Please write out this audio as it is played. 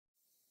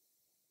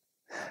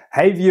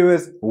Hey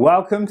viewers,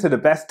 welcome to the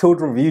Best Tooled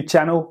Review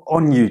channel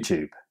on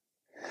YouTube.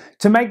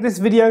 To make this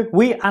video,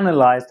 we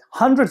analysed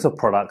hundreds of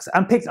products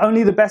and picked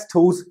only the best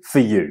tools for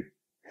you.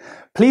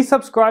 Please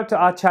subscribe to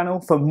our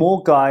channel for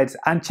more guides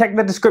and check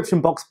the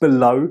description box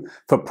below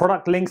for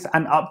product links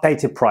and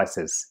updated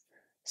prices.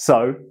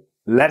 So,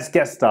 let's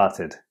get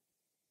started.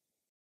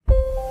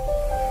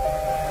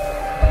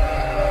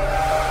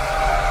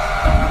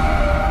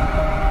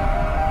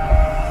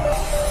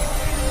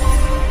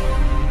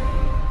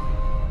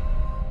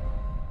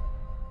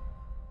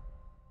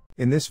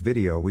 In this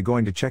video we're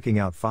going to checking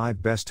out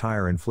 5 best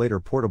tire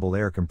inflator portable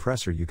air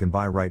compressor you can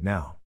buy right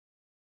now.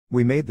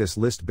 We made this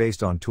list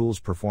based on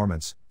tools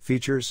performance,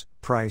 features,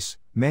 price,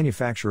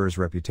 manufacturer's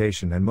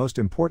reputation and most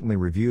importantly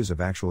reviews of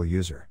actual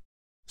user.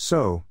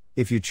 So,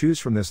 if you choose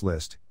from this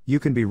list, you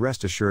can be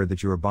rest assured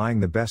that you are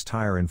buying the best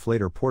tire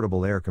inflator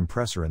portable air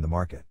compressor in the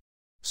market.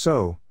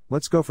 So,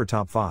 let's go for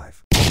top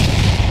 5.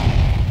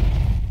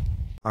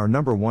 Our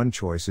number 1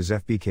 choice is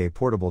FBK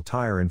Portable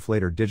Tire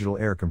Inflator Digital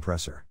Air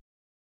Compressor.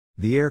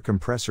 The air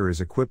compressor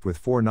is equipped with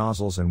 4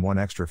 nozzles and 1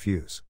 extra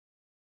fuse.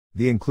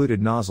 The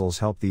included nozzles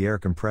help the air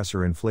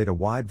compressor inflate a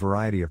wide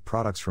variety of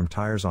products from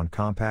tires on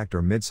compact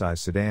or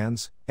mid-size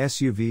sedans,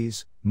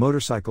 SUVs,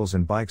 motorcycles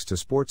and bikes to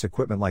sports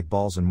equipment like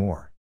balls and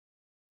more.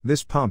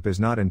 This pump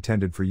is not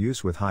intended for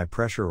use with high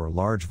pressure or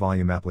large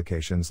volume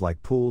applications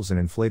like pools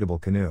and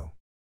inflatable canoe.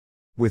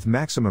 With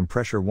maximum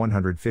pressure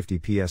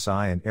 150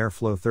 psi and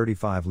airflow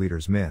 35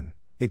 liters min,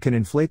 it can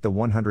inflate the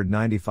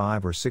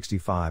 195 or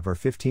 65 or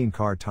 15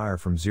 car tire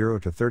from 0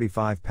 to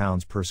 35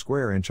 pounds per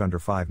square inch under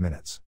 5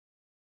 minutes.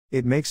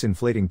 It makes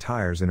inflating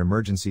tires in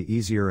emergency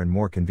easier and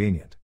more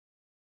convenient.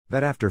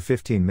 That after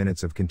 15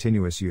 minutes of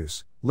continuous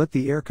use, let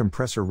the air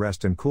compressor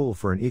rest and cool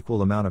for an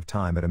equal amount of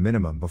time at a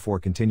minimum before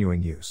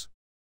continuing use.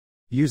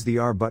 Use the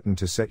R button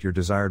to set your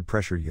desired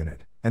pressure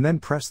unit, and then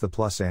press the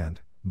plus and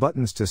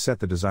buttons to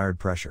set the desired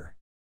pressure.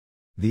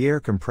 The air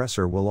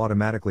compressor will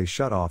automatically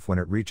shut off when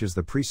it reaches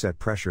the preset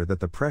pressure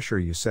that the pressure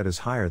you set is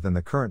higher than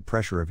the current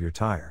pressure of your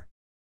tire.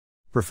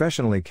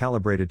 Professionally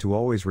calibrated to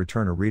always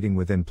return a reading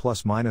within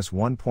plus minus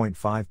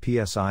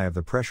 1.5 psi of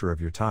the pressure of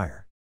your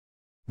tire.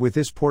 With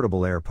this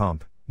portable air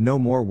pump, no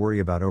more worry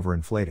about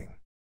overinflating.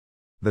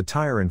 The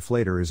tire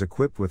inflator is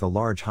equipped with a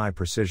large high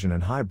precision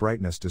and high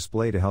brightness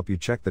display to help you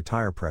check the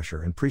tire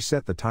pressure and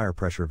preset the tire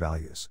pressure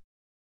values.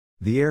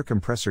 The air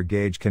compressor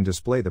gauge can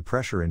display the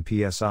pressure in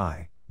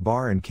psi,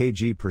 bar and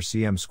kg per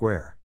cm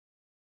square.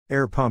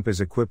 Air pump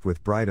is equipped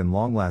with bright and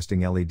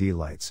long-lasting LED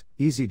lights,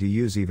 easy to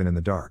use even in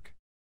the dark.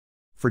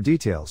 For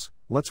details,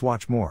 let's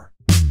watch more.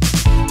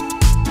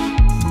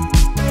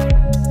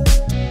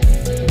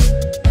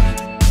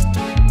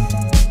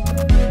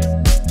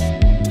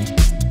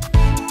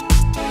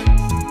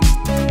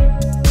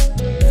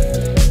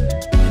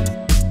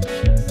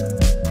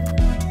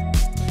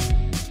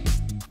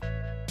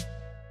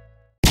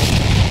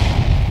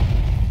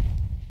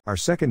 Our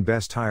second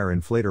best tire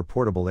inflator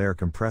portable air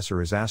compressor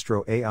is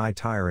Astro AI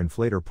Tire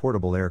Inflator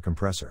Portable Air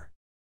Compressor.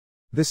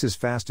 This is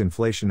fast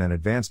inflation and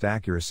advanced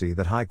accuracy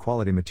that high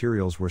quality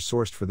materials were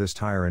sourced for this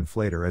tire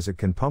inflator as it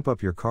can pump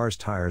up your car's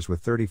tires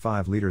with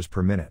 35 liters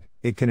per minute.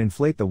 It can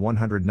inflate the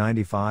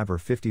 195 or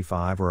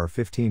 55 or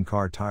 15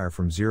 car tire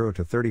from 0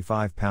 to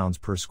 35 pounds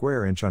per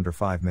square inch under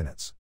 5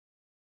 minutes.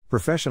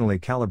 Professionally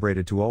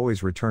calibrated to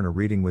always return a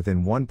reading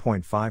within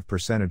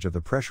 1.5% of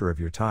the pressure of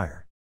your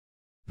tire.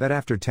 That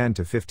after 10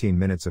 to 15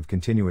 minutes of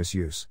continuous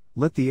use,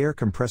 let the air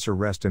compressor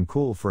rest and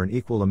cool for an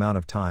equal amount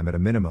of time at a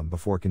minimum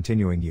before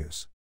continuing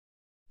use.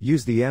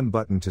 Use the M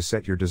button to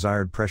set your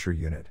desired pressure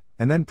unit,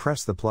 and then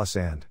press the plus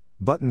and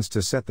buttons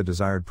to set the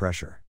desired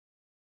pressure.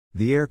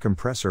 The air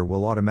compressor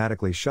will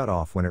automatically shut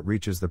off when it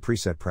reaches the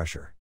preset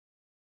pressure.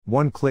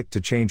 One click to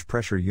change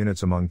pressure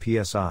units among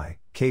PSI,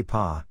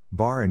 kPa,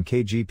 bar and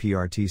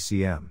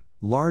kg/PRT/cm.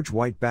 Large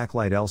white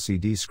backlight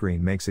LCD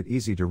screen makes it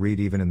easy to read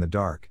even in the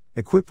dark.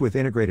 Equipped with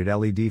integrated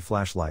LED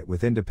flashlight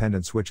with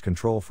independent switch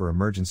control for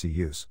emergency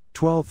use,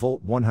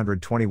 12-volt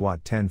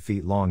 120-watt 10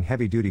 feet long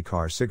heavy-duty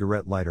car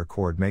cigarette lighter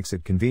cord makes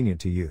it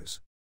convenient to use.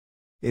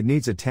 It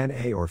needs a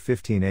 10A or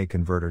 15A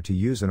converter to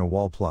use in a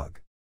wall plug.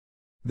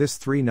 This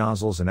 3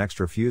 nozzles and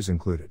extra fuse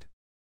included.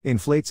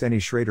 Inflates any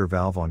Schrader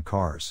valve on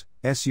cars,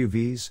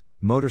 SUVs,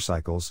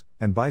 motorcycles,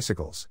 and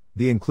bicycles.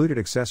 The included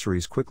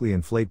accessories quickly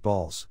inflate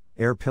balls,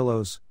 air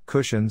pillows,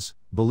 cushions,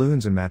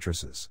 balloons and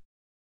mattresses.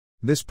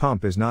 This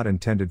pump is not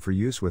intended for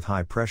use with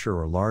high pressure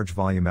or large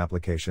volume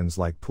applications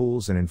like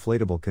pools and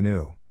inflatable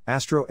canoe.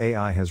 Astro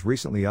AI has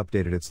recently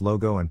updated its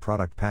logo and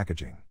product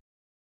packaging.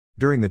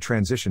 During the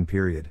transition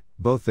period,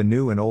 both the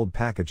new and old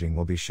packaging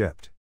will be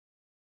shipped.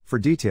 For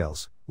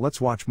details,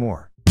 let's watch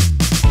more.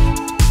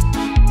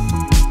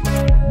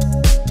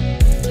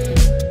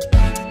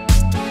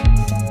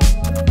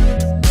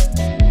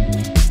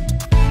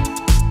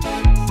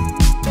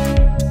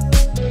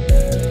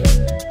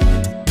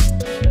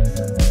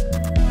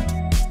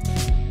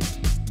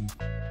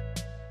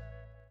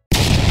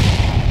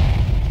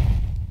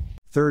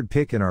 Third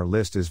pick in our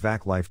list is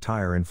VacLife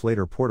Tire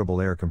Inflator Portable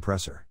Air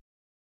Compressor.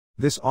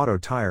 This auto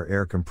tire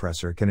air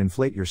compressor can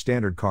inflate your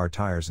standard car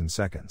tires in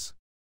seconds.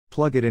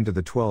 Plug it into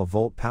the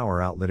 12-volt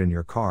power outlet in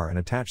your car and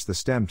attach the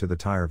stem to the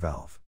tire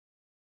valve.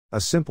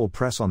 A simple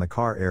press on the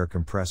car air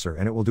compressor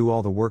and it will do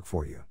all the work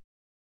for you.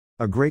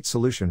 A great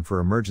solution for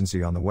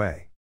emergency on the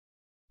way.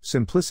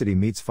 Simplicity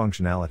meets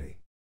functionality.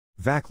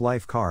 VAC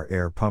Life Car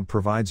Air Pump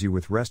provides you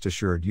with rest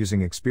assured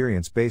using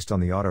experience based on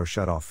the auto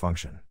shutoff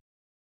function.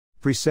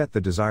 Preset the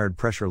desired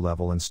pressure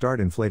level and start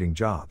inflating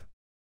job.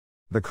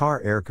 The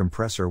car air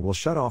compressor will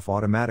shut off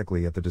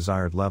automatically at the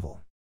desired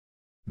level.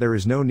 There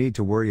is no need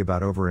to worry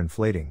about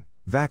overinflating.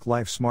 VAC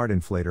Life Smart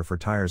Inflator for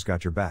tires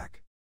got your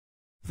back.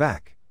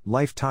 VAC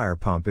Life Tire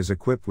Pump is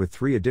equipped with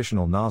 3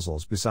 additional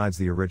nozzles besides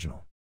the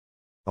original.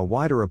 A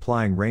wider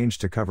applying range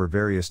to cover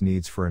various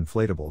needs for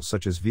inflatables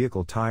such as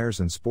vehicle tires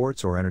and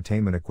sports or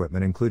entertainment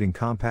equipment including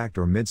compact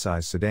or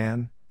mid-size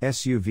sedan,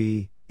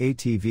 SUV,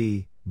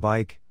 ATV,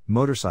 bike,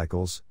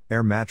 motorcycles,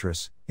 air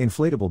mattress,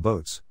 inflatable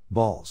boats,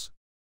 balls.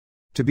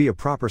 To be a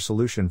proper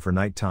solution for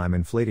nighttime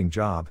inflating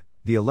job,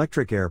 the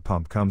electric air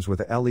pump comes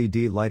with a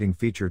LED lighting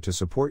feature to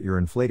support your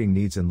inflating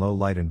needs in low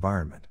light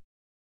environment.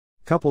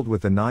 Coupled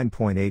with the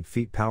 9.8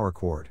 feet power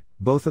cord,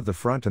 both of the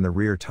front and the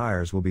rear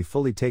tires will be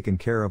fully taken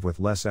care of with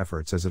less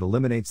efforts as it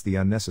eliminates the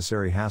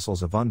unnecessary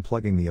hassles of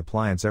unplugging the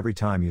appliance every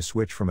time you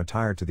switch from a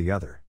tire to the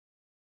other.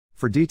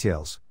 For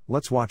details,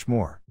 let's watch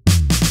more.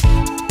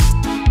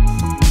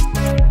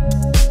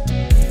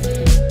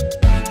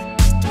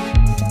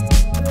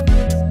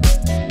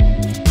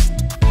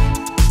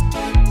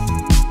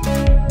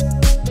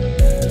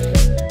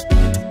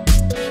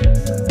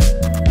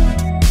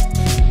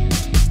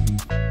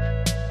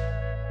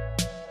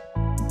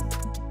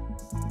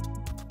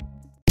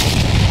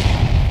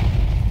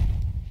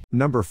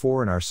 Number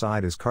 4 in our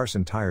side is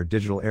Carson Tire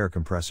Digital Air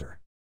Compressor.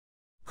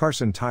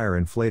 Carson Tire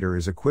Inflator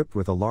is equipped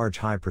with a large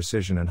high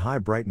precision and high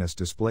brightness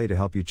display to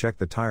help you check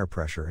the tire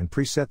pressure and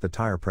preset the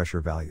tire pressure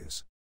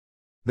values.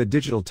 The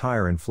digital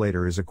tire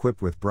inflator is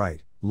equipped with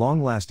bright,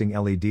 long-lasting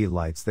LED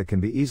lights that can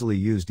be easily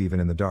used even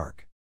in the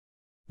dark.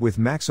 With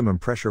maximum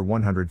pressure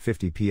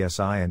 150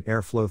 psi and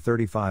airflow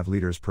 35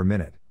 liters per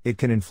minute, it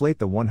can inflate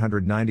the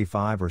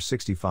 195 or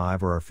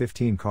 65 or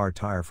 15 car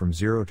tire from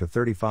 0 to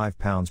 35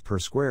 pounds per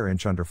square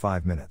inch under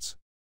 5 minutes.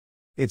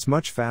 It's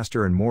much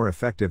faster and more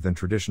effective than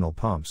traditional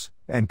pumps,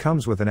 and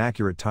comes with an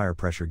accurate tire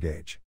pressure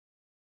gauge.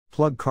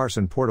 Plug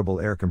Carson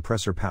portable air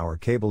compressor power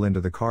cable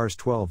into the car's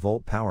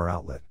 12-volt power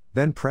outlet,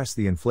 then press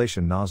the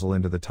inflation nozzle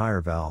into the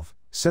tire valve,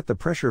 set the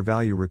pressure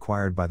value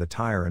required by the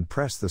tire and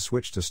press the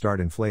switch to start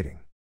inflating.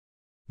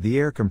 The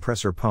air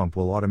compressor pump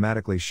will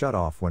automatically shut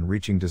off when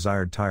reaching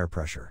desired tire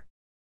pressure.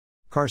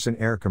 Carson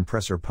air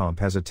compressor pump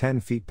has a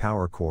 10 feet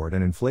power cord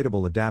and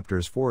inflatable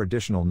adapters for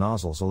additional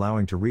nozzles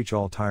allowing to reach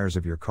all tires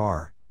of your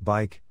car,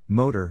 bike,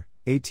 motor,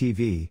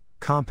 ATV,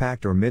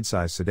 compact or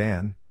mid-size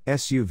sedan,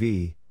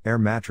 SUV, air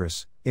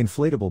mattress,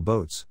 inflatable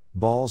boats,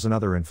 balls and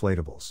other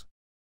inflatables.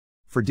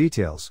 For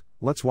details,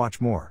 let's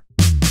watch more.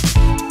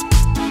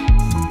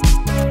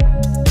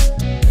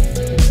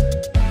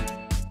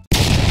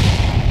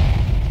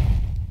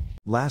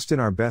 Last in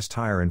our best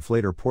tire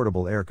inflator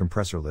portable air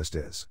compressor list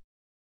is.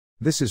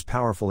 This is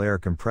powerful air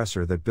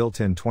compressor that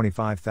built-in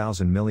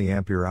 25,000 mAh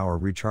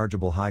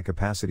rechargeable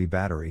high-capacity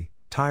battery.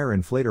 Tire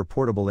inflator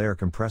portable air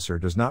compressor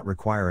does not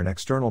require an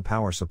external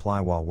power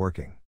supply while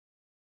working.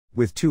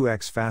 With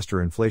 2x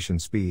faster inflation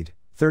speed,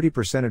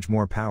 30%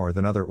 more power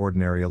than other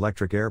ordinary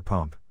electric air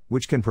pump,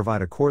 which can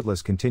provide a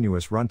cordless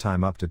continuous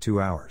runtime up to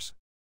 2 hours.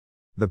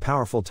 The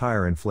powerful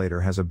tire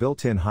inflator has a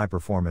built-in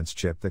high-performance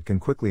chip that can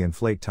quickly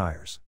inflate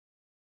tires.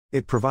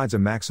 It provides a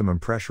maximum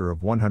pressure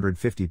of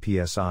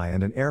 150 psi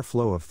and an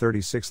airflow of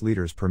 36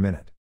 liters per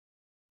minute,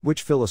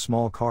 which fill a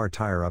small car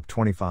tire up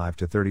 25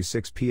 to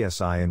 36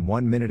 psi in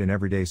 1 minute in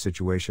everyday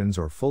situations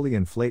or fully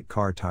inflate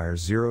car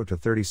tires 0 to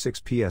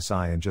 36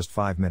 psi in just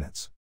 5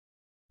 minutes.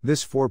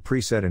 This 4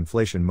 preset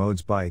inflation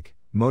modes bike,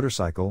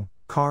 motorcycle,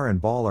 car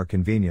and ball are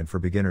convenient for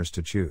beginners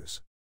to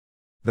choose.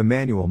 The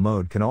manual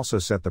mode can also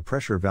set the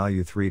pressure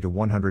value 3 to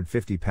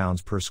 150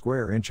 pounds per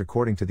square inch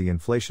according to the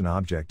inflation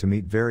object to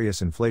meet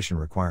various inflation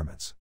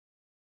requirements.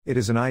 It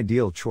is an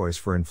ideal choice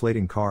for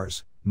inflating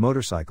cars,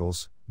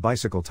 motorcycles,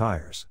 bicycle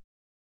tires.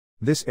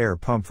 This air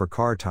pump for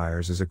car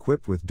tires is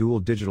equipped with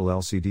dual digital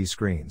LCD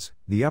screens.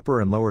 The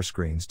upper and lower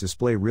screens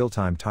display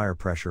real-time tire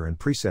pressure and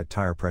preset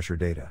tire pressure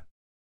data.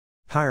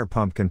 Tire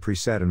pump can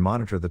preset and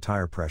monitor the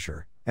tire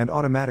pressure, and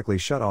automatically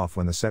shut off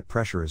when the set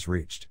pressure is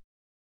reached.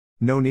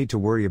 No need to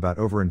worry about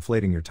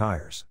overinflating your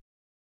tires.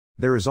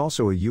 There is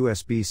also a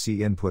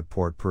USB-C input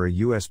port per a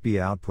USB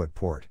output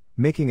port,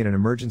 making it an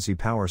emergency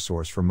power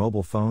source for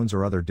mobile phones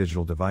or other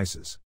digital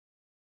devices.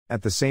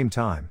 At the same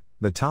time,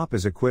 the top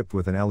is equipped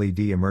with an LED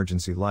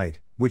emergency light,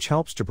 which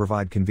helps to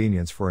provide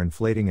convenience for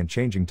inflating and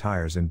changing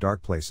tires in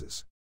dark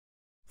places.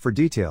 For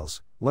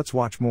details, let's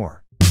watch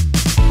more.